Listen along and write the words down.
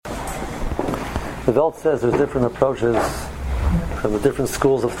The Welt says there's different approaches from the different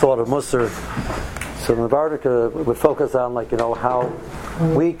schools of thought of Musar. So the Bardika would focus on, like, how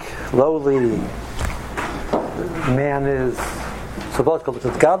weak, lowly man is. So both called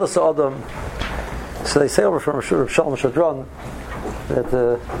it Gadol Adam. So they say over from Rav Shalom Shadron that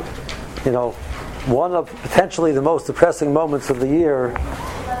one of potentially the most depressing moments of the year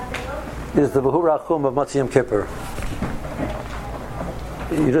is the Behur Achum of Matzi Yom Kippur.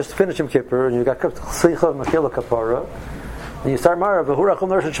 You just finish Yom Kippur and you got Slicha Mechila Kapara, and you start Mara Behur Achum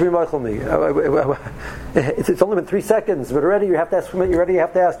Nershon Shemi Meichel Mi. It's only been 3 seconds, but already you have to ask. You already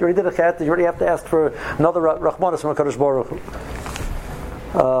did a chet. You already have to ask for another Rachmanis from HaKadosh Baruch Hu.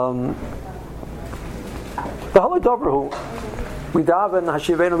 The Halei Dobrahu, we daven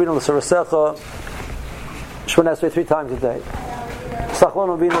Hashivenu Vino L'Sarasecha Shmoneh Esrei 3 times a day.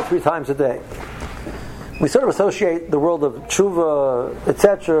 Sachlonu Vino 3 times a day. We sort of associate the world of tshuva,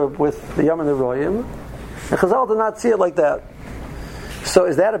 etc., with the Yom Neroyim, and Chazal did not see it like that. So,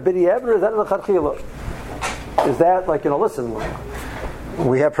 is that a b'diavad or is that a l'chadchila? Is that like, listen,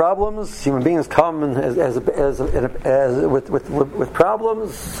 we have problems. Human beings come with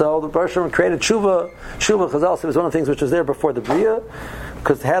problems. So the Baruch Shem created tshuva. Tshuva, Chazal said, was one of the things which was there before the bria,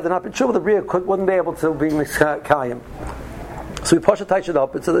 because had there not been tshuva, the bria wouldn't be able to be miskayim. So we push it, touch it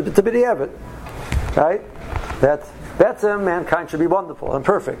up. It's a b'diavad, right? That's mankind should be wonderful and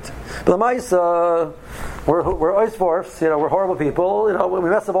perfect. But the mice, we're oisvorfs, we're horrible people. We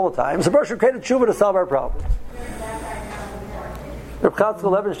mess up all the time. So the Baruch Shem created tshuva to solve our problems. Reb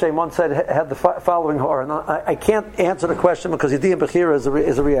Chatzkel Levenstein once had the following horror, and I can't answer the question because Yediyim Bechira is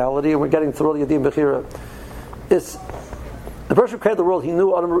a reality, and we're getting through all the Yediyim Bechira. The person who created the world, he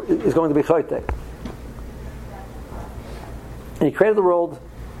knew Adam is going to be Chayte. And he created the world,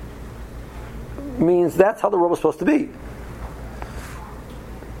 means that's how the world was supposed to be.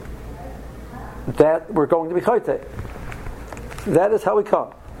 That we're going to be Chayte. That is how we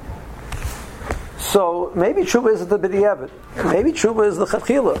come. So maybe tshuva isn't the b'diavad. Maybe tshuva is the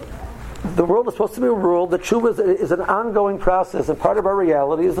chachila. The world is supposed to be a world that tshuva is an ongoing process, and part of our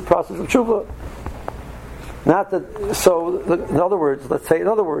reality is the process of tshuva. Not that. So, in other words,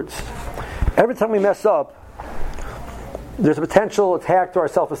 every time we mess up, there's a potential attack to our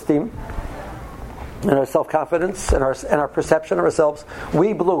self-esteem and our self-confidence and our perception of ourselves.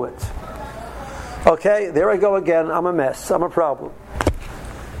 We blew it. Okay, there I go again. I'm a mess. I'm a problem.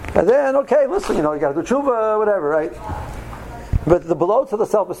 And then, okay, listen, you got to do tshuva, whatever, right? But the below to the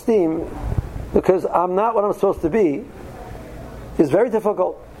self-esteem, because I'm not what I'm supposed to be, is very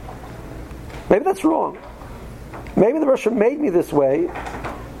difficult. Maybe that's wrong. Maybe the Rosh made me this way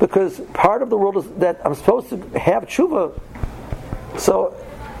because part of the world is that I'm supposed to have tshuva. So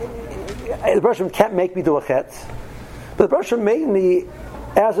the Rosh can't make me do a chet. But the Rosh made me,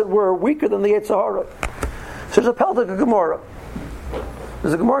 as it were, weaker than the Yetzer Hara. So there's a Peltic Gemara.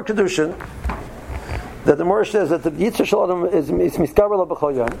 There's a Gemara Kedushin that the Gemara says that the Yitzhak Shalom is Miskaber Lo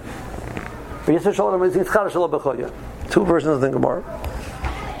B'chol Yom. The Yitzhak Shalom is Yitzchadash Lo B'chol Yom. 2 versions of the Gemara.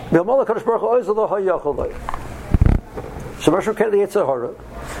 B'Yamol HaKadosh Baruch Hu Oizel Lo HaYachol Lo. So Moshe created the Yetzer Hara.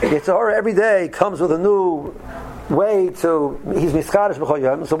 The Yetzer Hara every day comes with a new way to. He's Miskadosh B'chol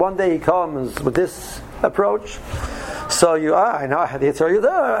Yom. So one day he comes with this approach. So I know the Yetzer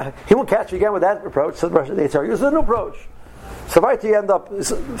Hara. He won't catch you again with that approach. So the Yetzer Hara uses a new approch. So right, you end up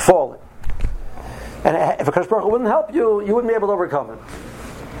falling. And if a Kadosh Baruch Hu wouldn't help you, you wouldn't be able to overcome it.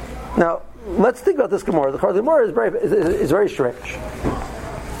 Now, let's think about this Gemara. The Gemara is very strange.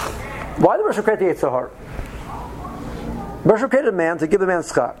 Why did Moshe create the Yetzer Hara? Moshe created a man to give the man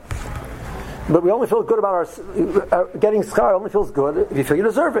schar. But we only feel good about our getting schar. Only feels good if you feel you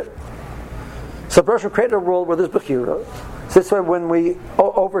deserve it. So Moshe created a world where there's bechira. So this way, when we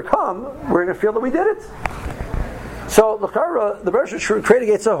overcome, we're going to feel that we did it. So the Baruch Hu created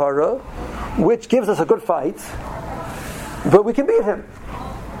Yetzer Hara, which gives us a good fight, but we can beat him.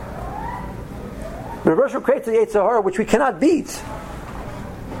 The Baruch Hu creates the Yetzer Hara, which we cannot beat,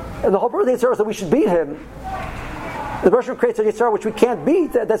 and the whole purpose of the Yetzer Hara is that we should beat him. The Baruch Hu creates a Yetzer Hara which we can't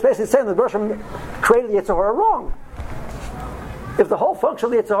beat. That's basically saying the Baruch Hu created the Yetzer Hara wrong. If the whole function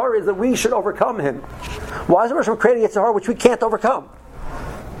of the Yetzer Hara is that we should overcome him, why is the Baruch Hu creating Yetzer Hara which we can't overcome?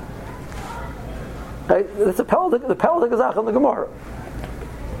 Right? It's the Peldik Gezach in the Gemara.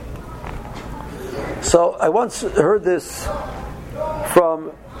 So I once heard this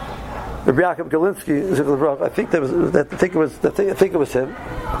from Rabbi Yaakov Galinsky. I think it was him,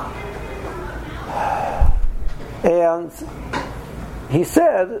 and he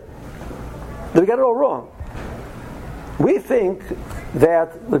said that we got it all wrong. We think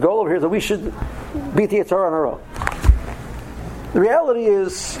that the goal over here is that we should beat the Yetzer Hara on our own. The reality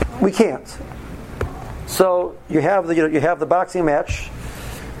is we can't. So you have the boxing match,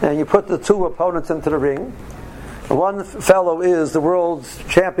 and you put the two opponents into the ring. One fellow is the world's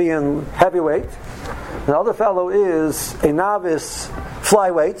champion heavyweight. The other fellow is a novice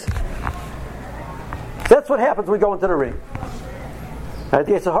flyweight. That's what happens when we go into the ring. Right?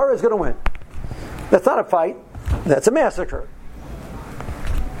 The Yetzer Hara is going to win. That's not a fight. That's a massacre.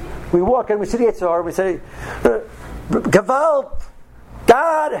 We walk in, we see the Yetzer Hara, we say, Gewalt,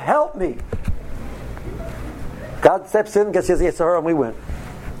 God help me. God steps in, gets his Yetzer Hara, and we win.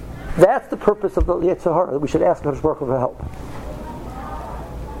 That's the purpose of the Yetzer Hara, that we should ask HaKadosh Baruch Hu for help.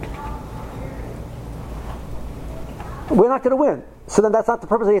 We're not going to win. So then that's not the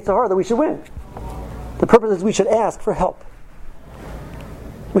purpose of the Yetzer Hara, that we should win. The purpose is we should ask for help.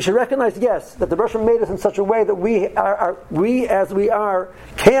 We should recognize, yes, that the Russian made us in such a way that we as we are,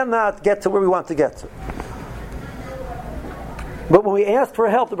 cannot get to where we want to get to. But when we ask for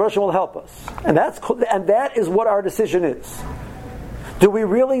help, the Russian will help us. And that is what our decision is. Do we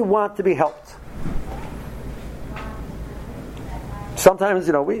really want to be helped? Sometimes,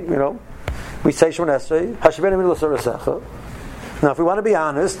 we say Shemon Esrei, Hashavenu min l'sarasecha. Now, if we want to be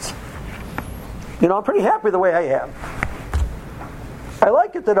honest, I'm pretty happy the way I am. I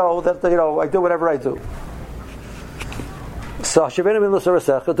like it to know that I do whatever I do. So, Hashavenu min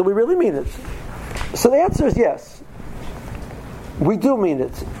l'sarasecha, do we really mean it? So the answer is yes. We do mean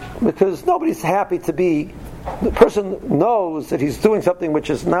it, because nobody's happy to be. The person knows that he's doing something which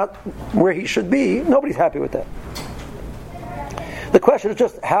is not where he should be. Nobody's happy with that. The question is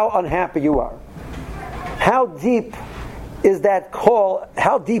just how unhappy you are. How deep is that call?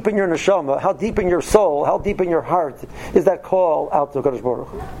 How deep in your neshama? How deep in your soul? How deep in your heart is that call out to HaKadosh Baruch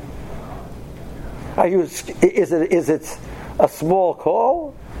Hu? Is it a small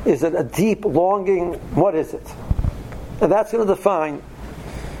call? Is it a deep longing? What is it? And that's going to define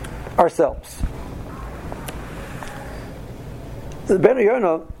ourselves. The Ben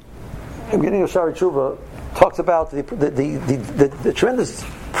Yonah, in the beginning of Shari Tshuva, talks about the tremendous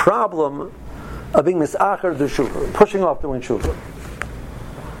problem of being misacher to Tshuva, pushing off doing Tshuva.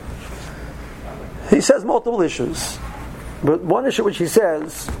 He says multiple issues, but one issue which he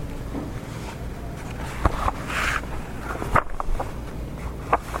says,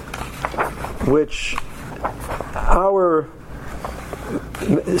 which our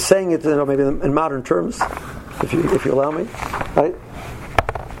saying it, maybe in modern terms, if you allow me, right?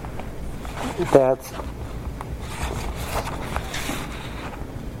 That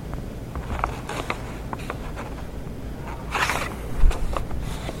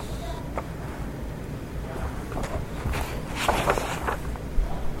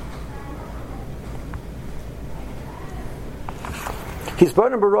he's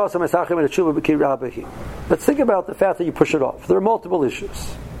burning baros and mesachim and tshuva b'kirabahi. Let's think about the fact that you push it off. There are multiple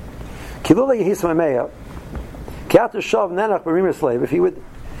issues. Kilula yehis mameya. If he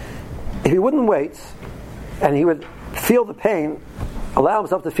wouldn't wait, and he would feel the pain, allow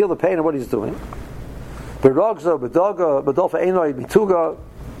himself to feel the pain of what he's doing. When the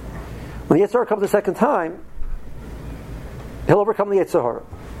Yetzer Hara comes the second time, he'll overcome the Yetzer Hara.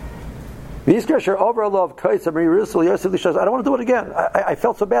 I don't want to do it again. I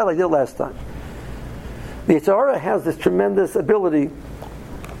felt so bad I did it last time. The Yetzer Hara has this tremendous ability.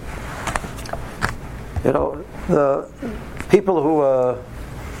 The people who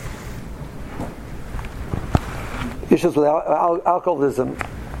issues with alcoholism,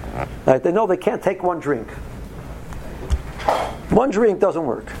 right, they know they can't take one drink. One drink doesn't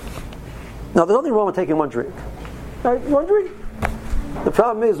work. Now, there's nothing wrong with taking one drink. Right? One drink. The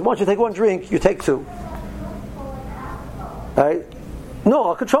problem is, once you take one drink, you take two. Right? No,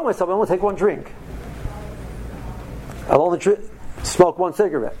 I'll control myself. I only take one drink. I'll only smoke one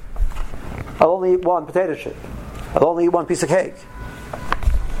cigarette. I'll only eat one potato chip. I'll only eat one piece of cake.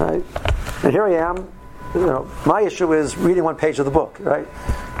 Right? And here I am. My issue is reading one page of the book. Right?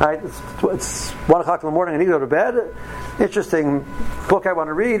 It's 1 o'clock in the morning. I need to go to bed. Interesting book I want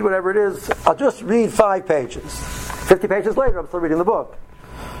to read. Whatever it is, I'll just read 5 pages. 50 pages later, I'm still reading the book.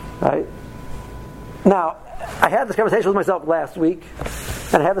 Right? Now, I had this conversation with myself last week,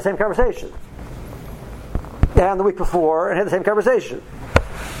 and I had the same conversation. And the week before, and I had the same conversation.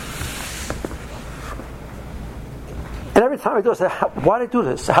 And every time I do it, I say, why did I do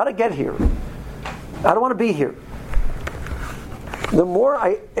this? How did I get here? I don't want to be here. The more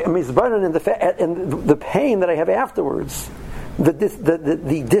I am burning in the pain that I have afterwards,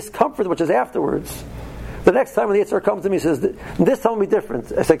 the discomfort which is afterwards, the next time when the Yetzer Hara comes to me and says, this time will be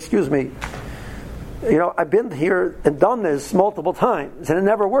different. I say, excuse me, I've been here and done this multiple times, and it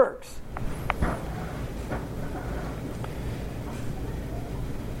never works.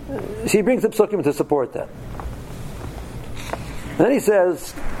 He brings the psukim to support that. Then he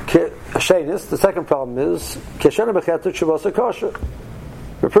says, the second problem is, the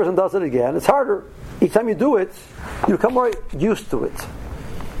person does it again, it's harder. Each time you do it, you become more used to it.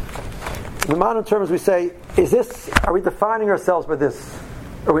 In the modern terms, we say, are we defining ourselves by this?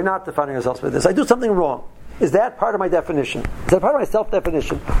 Are we not defining ourselves by this? I do something wrong. Is that part of my definition? Is that part of my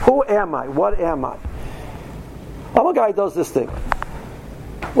self-definition? Who am I? What am I? I'm a guy who does this thing.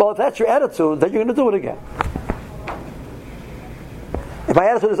 Well, if that's your attitude, then you're going to do it again. If my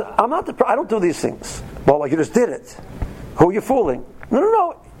attitude is, I don't do these things. Well, you just did it. Who are you fooling?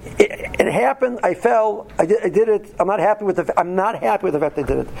 No. It happened. I fell. I did it. I'm not happy with the fact I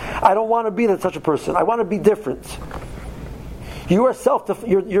did it. I don't want to be such a person. I want to be different. You are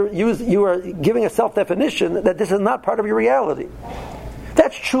giving a self-definition that this is not part of your reality.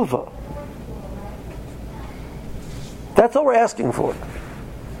 That's tshuva. That's all we're asking for.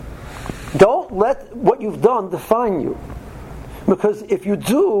 Don't let what you've done define you. Because if you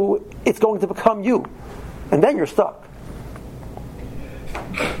do, it's going to become you. And then you're stuck.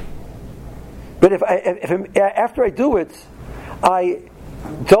 But if after I do it, I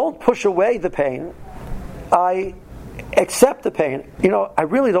don't push away the pain, I accept the pain. I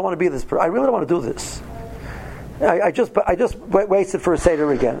really don't want to be this person. I really don't want to do this. I just wasted for a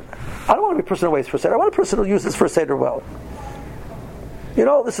Seder again. I don't want to be a person who wastes for a Seder. I want a person who uses for a Seder well.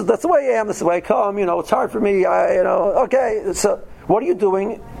 That's the way I am. This is the way I come. It's hard for me. Okay. So what are you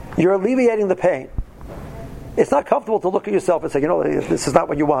doing? You're alleviating the pain. It's not comfortable to look at yourself and say, this is not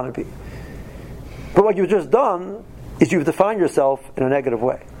what you want to be. But what you've just done is you've defined yourself in a negative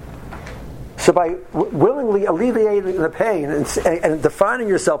way. So by willingly alleviating the pain and defining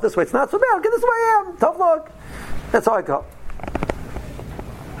yourself this way, it's not so bad. This is the way I am. Tough luck. That's how I come.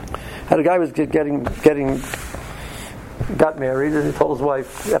 Had a guy who was got married, and he told his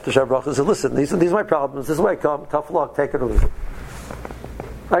wife after Shabbat Brachos, he said, "Listen, these are my problems. This is the way I come. Tough luck. Take it or leave it."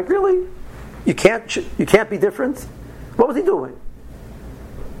 Like, really? You can't be different? What was he doing?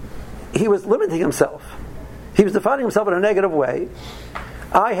 He was limiting himself. He was defining himself in a negative way.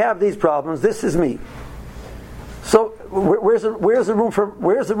 I have these problems. This is me. So where's the room for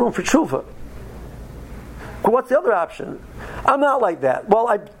tshuva? What's the other option? I'm not like that. Well,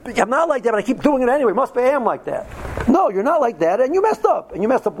 I'm not like that, but I keep doing it anyway. Must be I am like that. No, you're not like that, and you messed up. And you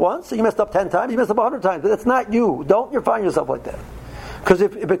messed up once, and you messed up 10 times, you messed up 100 times. But that's not you. Don't define yourself like that. Because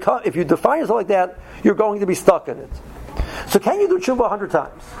if you define yourself like that, you're going to be stuck in it. So can you do tshuva 100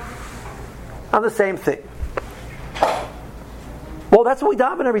 times on the same thing? Well, that's what we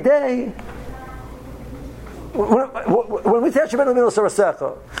daven every day. When we say Shemenu Minu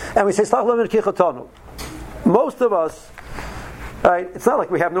Sarasecha and we say Slach Lanu Kichotanu, most of us, right? It's not like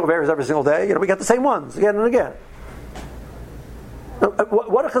we have new errors every single day. We get the same ones again and again.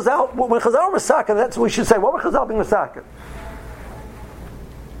 What a Chazal? When Chazal were masakin, that's what we should say. What were Chazal being masakin?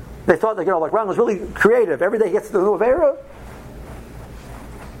 They thought that like Ron was really creative. Every day he gets the new avera.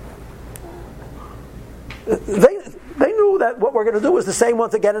 They knew that what we're going to do is the same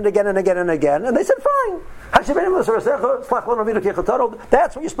ones again and again and again and again, and they said, "Fine." That's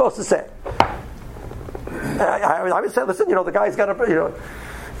what you're supposed to say. I would say, listen, the guy's got to,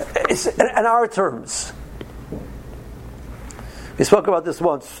 it's in our terms. We spoke about this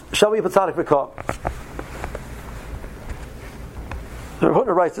once. Shall we put tzaddik v'kam? Rav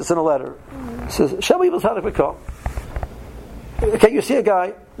Hutner writes this in a letter. He says, "Shall we put tzaddik v'kam?" Okay, you see a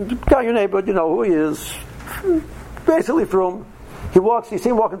guy, your neighbor, you know who he is. Basically from, you see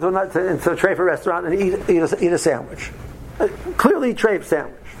him walk into a treifa restaurant and eat a sandwich. Clearly treifa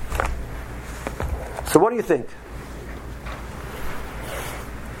sandwich. So what do you think?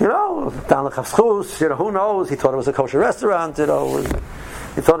 Down the Chavschus, who knows? He thought it was a kosher restaurant, he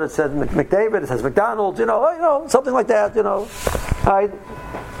thought it said McDavid, it says McDonald's, something like that, Right?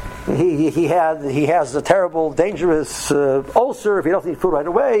 He has a terrible, dangerous ulcer. If he doesn't eat food right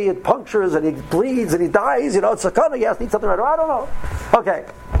away, it punctures and he bleeds and he dies. It's a kind of, he has to eat something right away. I don't know. Okay.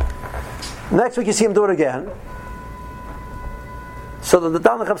 Next week you see him do it again. So the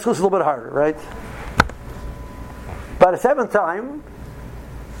down the Chavschus is a little bit harder, right? By the 7th time,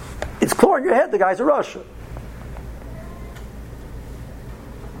 it's clear in your head the guy's a Russia.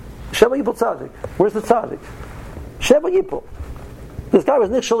 Sheva Yipul Tzaddik. Where's the Tzaddik? Sheva Yipul. This guy was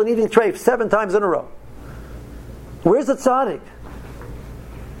nichshel in eating treif 7 times in a row. Where's the tzaddik?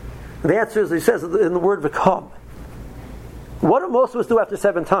 The answer is, he says in the word v'kam. What do most of us do after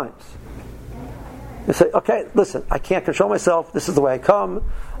 7 times? They say, okay, listen, I can't control myself. This is the way I come.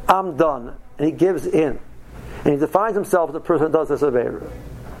 I'm done. And he gives in. And he defines himself as the person who does this avera.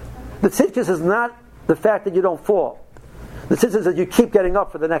 The tzidkus is not the fact that you don't fall. The tzitz is that you keep getting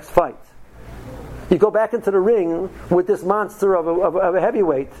up for the next fight. You go back into the ring with this monster of a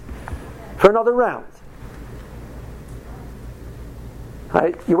heavyweight for another round.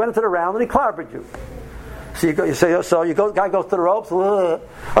 Right? You went into the round and he clobbered you. Guy goes to the ropes,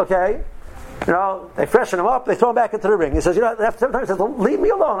 okay. They freshen him up, they throw him back into the ring. He says, sometimes he says, leave me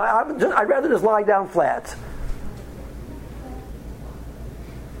alone. I'd rather just lie down flat.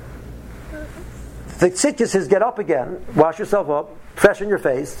 The tzidkis is get up again, wash yourself up, freshen your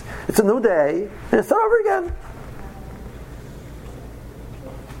face. It's a new day, and start over again.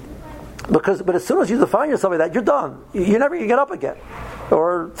 But as soon as you define yourself like that, you're done. You never get up again,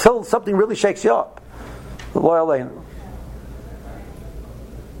 or till something really shakes you up. So,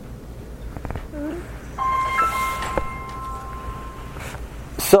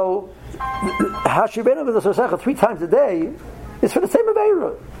 Hashivenu v'Secha 3 times a day is for the same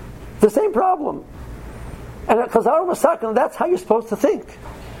Aveira, the same problem. And at Chazar Masakin, that's how you're supposed to think.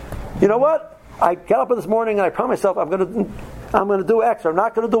 You know what? I got up this morning and I promised myself I'm going to do X, or I'm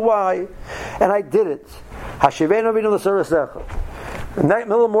not going to do Y, and I did it. Hashivenu v'Secha. In the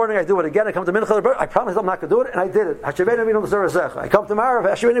middle of the morning, I do it again. I come to Mincha, I promise I'm not going to do it, and I did it. Hashivenu v'Inu l'Sarasecha. I come tomorrow,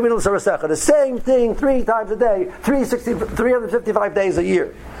 Hashivenu v'Inu l'Sarasecha. The same thing 3 times a day, 355 days a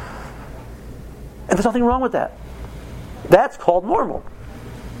year. And there's nothing wrong with that. That's called normal.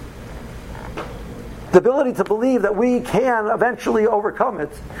 The ability to believe that we can eventually overcome it,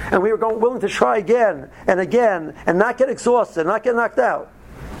 and we are willing to try again, and not get exhausted, not get knocked out.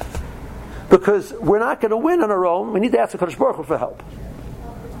 Because we're not going to win on our own. We need to ask the Kadosh Baruch Hu for help.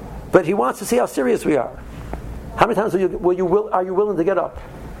 But He wants to see how serious we are. How many times are you willing to get up?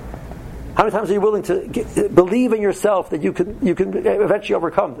 How many times are you willing to believe in yourself that you can eventually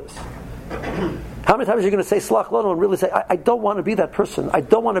overcome this? How many times are you going to say Slach Lanu and really say, I don't want to be that person. I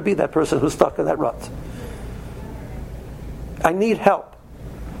don't want to be that person who's stuck in that rut. I need help.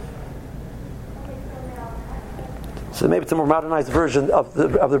 So maybe it's a more modernized version of the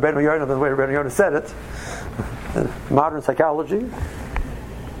Rebbeinu Yonah than the way Rebbeinu Yonah said it. Modern psychology.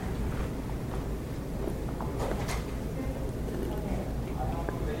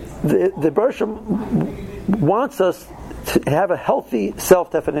 The Bershom wants us to have a healthy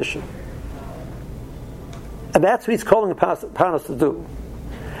self-definition. And that's what he's calling upon us to do.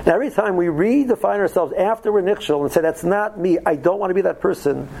 And every time we redefine ourselves after we're nichshel and say, that's not me, I don't want to be that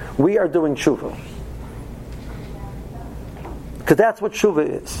person, we are doing tshuva. Because that's what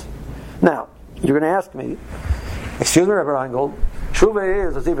tshuva is. Now, you're going to ask me, excuse me, Rabbi Reingold, tshuva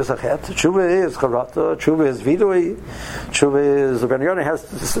is azivas achet, tshuva is charata, tshuva is vidui, tshuva is, Rebbeinu Yonah has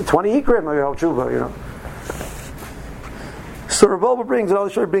 20 ikrim, tshuva, So Rebbe brings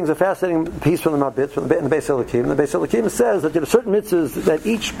a fascinating piece from the Mabit, in the Beis Elikim. The Beis Elikim says that there are certain mitzvahs that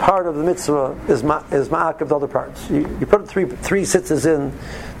each part of the mitzvah is ma'ak of the other parts. You put three sitzes in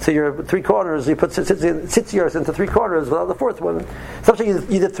to your 3 corners, you put tzitziyos into 3 corners without the 4th one. Sometimes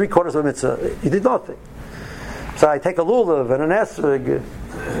you did 3 quarters of a mitzvah. You did nothing. So I take a lulav and an esrog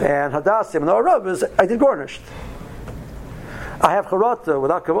and hadassim and the arabas, I did garnished. I have charata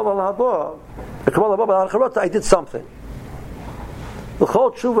without kabbalah al-haba. The kabbalah al-haba without charata, I did something. The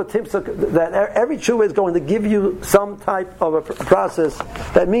whole tshuva that every tshuva is going to give you some type of a process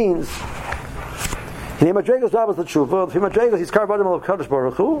that means in Madrega's job is the tshuva. In Madrega's he's carved of Kadosh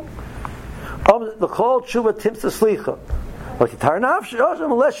Baruch Hu. The whole tshuva timsa slicha.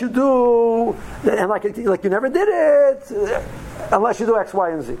 Unless you do, and like you never did it, unless you do X, Y,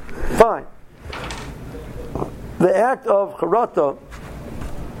 and Z. Fine. The act of charata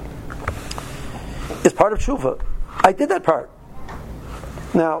is part of tshuva. I did that part.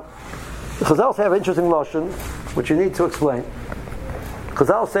 Now, the Chazal have interesting lashon, which you need to explain.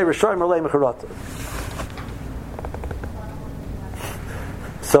 Chazal say Rishayim Ralei Mecharata.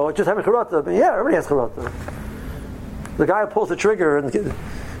 So just having charata, yeah, everybody has charata. The guy who pulls the trigger and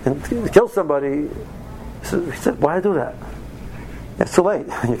kills somebody, he said, "Why do that? It's too late.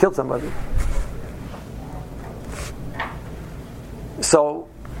 You killed somebody." So,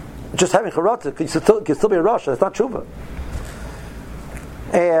 just having charata can still be a rasha. It's not tshuva.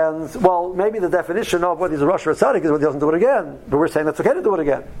 And, well, maybe the definition of what is a Rosh or a Tzaddik is what he doesn't do it again. But we're saying it's okay to do it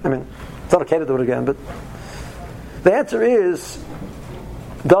again. I mean, it's not okay to do it again, but the answer is,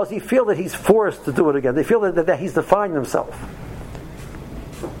 does he feel that he's forced to do it again? They feel that he's defined himself.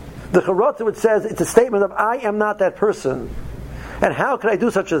 The Charata, which says, it's a statement of, I am not that person. And how can I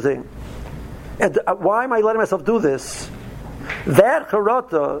do such a thing? And why am I letting myself do this? That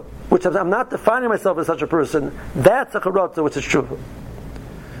Charata, which I'm not defining myself as such a person, that's a Charata which is true.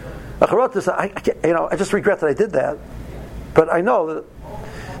 A charata is, I just regret that I did that, but I know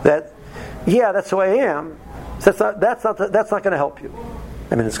that yeah, that's who I am. So that's not going to help you.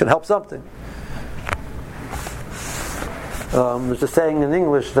 I mean, it's going to help something. There's a saying in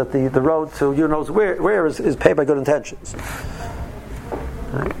English that the road to you knows where is paved by good intentions.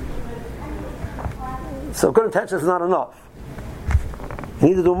 Right? So good intentions is not enough. You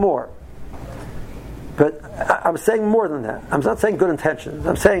need to do more. But I'm saying more than that. I'm not saying good intentions.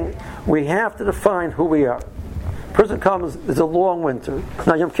 I'm saying we have to define who we are. Person comes, it's a long winter.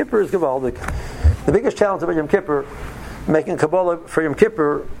 Now Yom Kippur is Gavaldik. The biggest challenge about Yom Kippur, making Kabbalah for Yom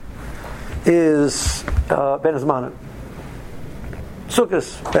Kippur, is Ben Azmanim.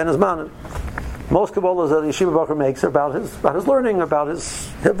 Sukkos, Ben Azmanim. Most Kabbalahs that Yeshiva Bacher makes are about his learning, about his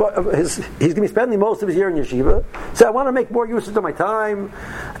he's going to be spending most of his year in Yeshiva. So I want to make more use of my time,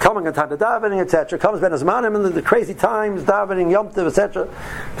 coming on time to davening, etc. Comes Ben Azmanim in the crazy times, davening, Yom Tov, etc. By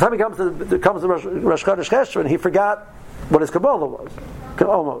the time he comes to Rosh Chodesh Cheshvan, he forgot what his Kabbalah was.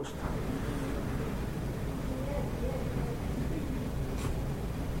 Almost.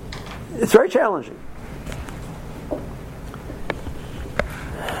 It's very challenging.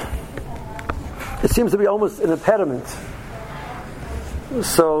 It seems to be almost an impediment.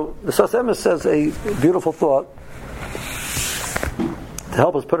 So the Sfas Emes says a beautiful thought to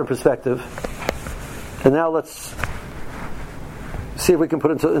help us put in perspective. And now let's see if we can put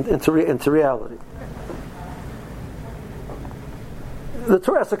it into reality. The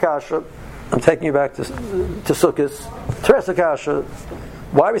Torah Sakasha, I'm taking you back to Sukkot. Torah Sakasha,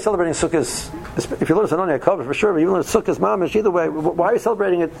 why are we celebrating Sukkot? If you learn Sanoni HaKadosh for sure, but even learn Sukkot Mamish, either way, why are we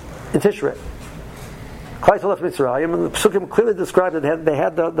celebrating it in Tishrei? Klai left Mitzrayim, and the Psukim clearly described that they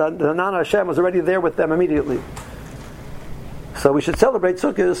had the Nana Hashem was already there with them immediately. So we should celebrate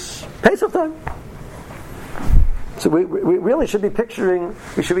Sukkot Pesach time. So we really should be picturing,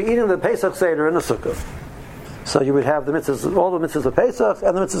 we should be eating the Pesach Seder in the Sukkah. So you would have the mitzvahs, all the mitzvahs of Pesach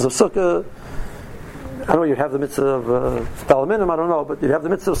and the mitzvahs of Sukkah. I don't know, you'd have the mitzvah of Balaminim, I don't know, but you'd have the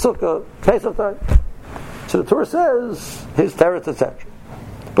mitzvah of Sukkah Pesach time. So the Torah says, his teretz, etc.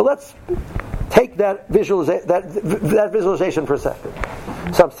 But let's take that visualization for a second.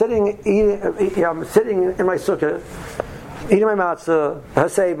 So I'm sitting in my sukkah, eating my matzah,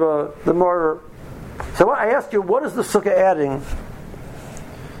 haseba, the mortar. So I ask you, what is the sukkah adding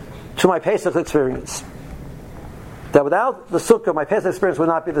to my Pesach experience? That without the sukkah, my Pesach experience would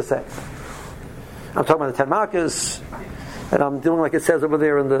not be the same. I'm talking about the 10 Makkos, and I'm doing like it says over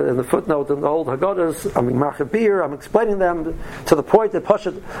there in the footnote in the old Haggadahs. I'm marching beer. I'm explaining them to the point that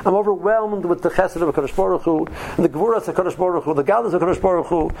Pashat, I'm overwhelmed with the Chesed of HaKadosh Baruch Hu, and the Gevuras of HaKadosh Baruch Hu, the Gadlus of HaKadosh Baruch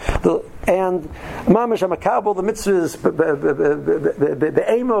Hu, and Mamish HaMakabel, the mitzvahs,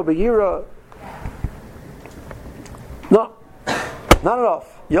 Be'emo, Be'yira. No, not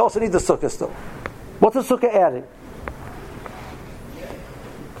enough. You also need the sukkah still. What's the sukkah adding?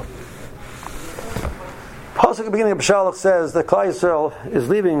 Pasuk at the beginning of Beshalach says that Klai Yisrael is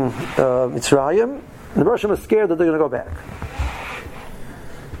leaving Mitzrayim, and the Rosh Hashanah is scared that they're going to go back.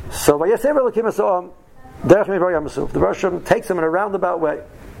 So the Rosh Hashanah takes them in a roundabout way.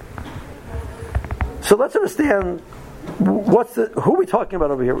 So let's understand who are we talking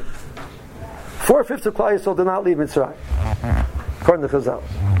about over here? 4/5 of Klai Yisrael did not leave Mitzrayim, according to Chazal.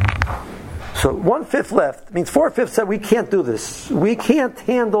 So 1/5 left means 4/5 said we can't do this. We can't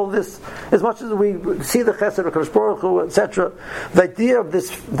handle this as much as we see the Chesed of Kadosh Baruch Hu, etc. The idea of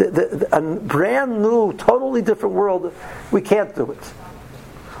this, a brand new, totally different world, we can't do it.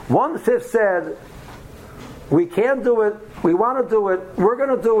 1/5 said we can't do it. We want to do it. We're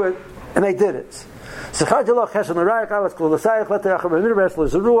going to do it, and they did it. Alright, you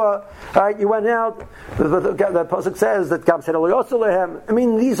went out. The pasuk says that Gam said Lehem. I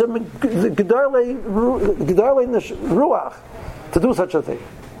mean, these are Gedolei Ruach to do such a thing.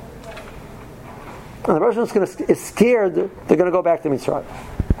 And the Russian is scared they're going to go back to Mitzrayim.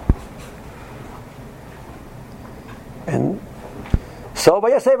 And so,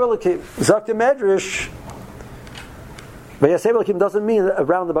 Vayaseh Elokim, Zakta Medrash. Vayaseh Elokim doesn't mean a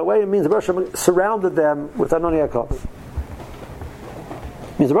roundabout way. It means the Rosh Hashanah surrounded them with Anoni HaKavod.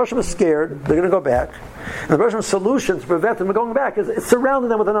 It means the Rosh Hashanah is scared. They're going to go back, and the Rosh Hashanah's solution to prevent them from going back is it's surrounding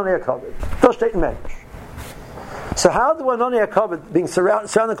them with Anoni HaKavod. Dosh Tate and Medrash. So how do Anoni HaKavod, being surrounding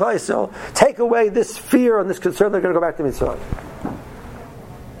Klai Yisrael, take away this fear and this concern they're going to go back to Mitzrayim?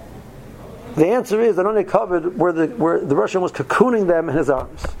 The answer is Anoni HaKavod, where the Rosh Hashanah was cocooning them in his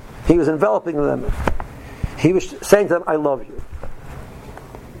arms. He was enveloping them. He was saying to them, I love you.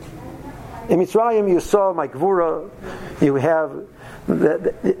 In Mitzrayim, you saw my Gvura. You have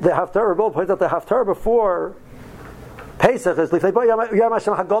the Haftarah. Both points out the Haftarah before Pesach is Lifnei Bo Yom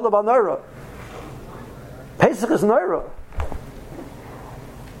Hashem Hagolah B'Noira. Pesach is Noira.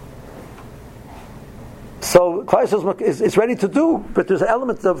 So Klal Yisrael is ready to do, but there's an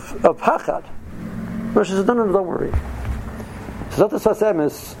element of pachad. Rosh says, no, don't worry. So Zot Hashem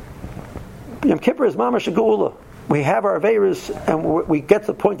is Yom Kippur is mamash geula. We have our aveiros, and we get to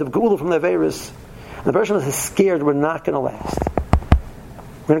the point of geula from the aveiros. And the person is scared we're not going to last.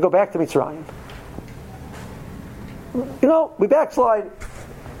 We're going to go back to Mitzrayim. We backslide.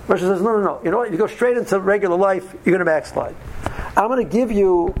 Rosh says, no. You know what? If you go straight into regular life, you're going to backslide. I'm going to give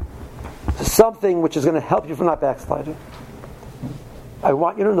you something which is going to help you from not backsliding. I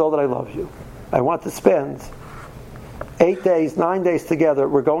want you to know that I love you. I want to spend 8 days, 9 days together.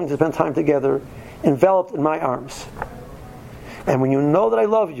 We're going to spend time together, enveloped in my arms. And when you know that I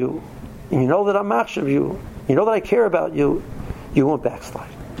love you, and you know that I'm much of you, you know that I care about you, you won't backslide.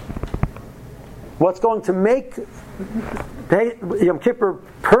 What's going to make Yom Kippur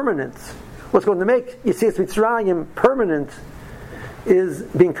permanent, what's going to make Yetzias Mitzrayim permanent, is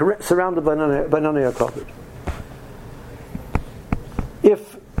being surrounded by Nanei HaKavod.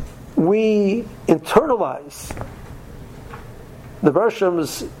 If we internalize the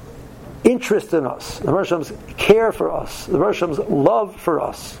Bershom's interest in us, the Bershom's care for us, the Bershom's love for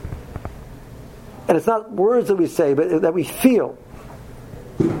us, and it's not words that we say, but that we feel,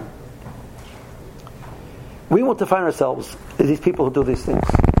 we won't define ourselves as these people who do these things.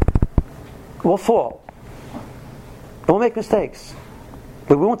 We'll fall. We'll make mistakes.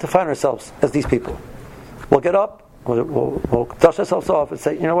 But we won't define ourselves as these people. We'll get up, we'll dust ourselves off and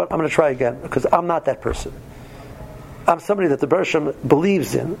say, you know what, I'm going to try again, because I'm not that person. I'm somebody that the Bershom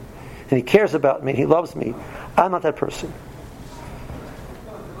believes in, and he cares about me, and he loves me. I'm not that person.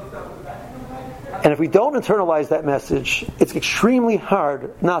 And if we don't internalize that message, it's extremely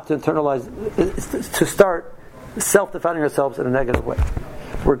hard not to internalize, to start self-defining ourselves in a negative way.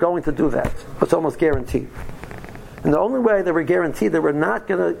 We're going to do that. It's almost guaranteed. And the only way that we're guaranteed that we're not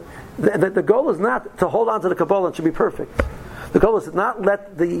going to, the goal is not to hold on to the Kabbalah and to be perfect. The goal is to not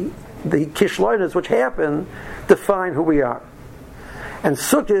let the kishloinas which happen define who we are. And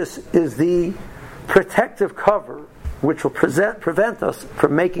Sukkot is the protective cover which will prevent us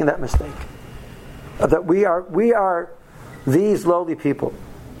from making that mistake. That we are these lowly people.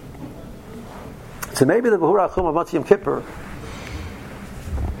 So maybe the Behurah Chum of Motzei Yom Kippur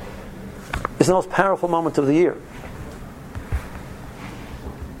is the most powerful moment of the year.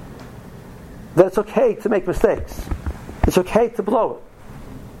 That it's okay to make mistakes. It's okay to blow it.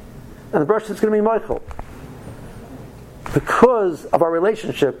 And the Bershom is going to be Michael. Because of our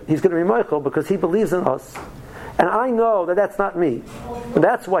relationship, he's going to be Michael because he believes in us. And I know that that's not me. And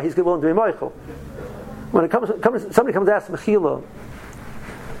that's why he's willing to be Michael. When somebody comes to ask Mechila,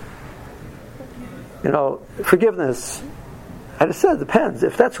 forgiveness, I just said, it depends.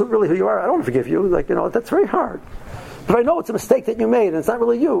 If that's really who you are, I don't want to forgive you. That's very hard. If I know it's a mistake that you made and it's not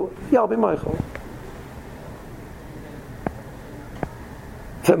really you, I'll be Michael.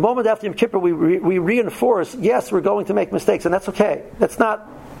 The moment after Yom Kippur, we reinforce, yes, we're going to make mistakes, and that's okay. That's not,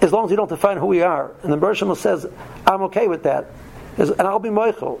 as long as you don't define who we are. And the Bershom says, I'm okay with that. And I'll be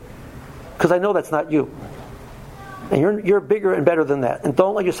Michael, because I know that's not you. And you're bigger and better than that. And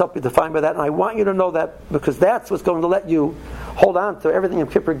don't let yourself be defined by that. And I want you to know that, because that's what's going to let you hold on to everything Yom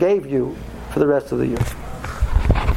Kippur gave you for the rest of the year.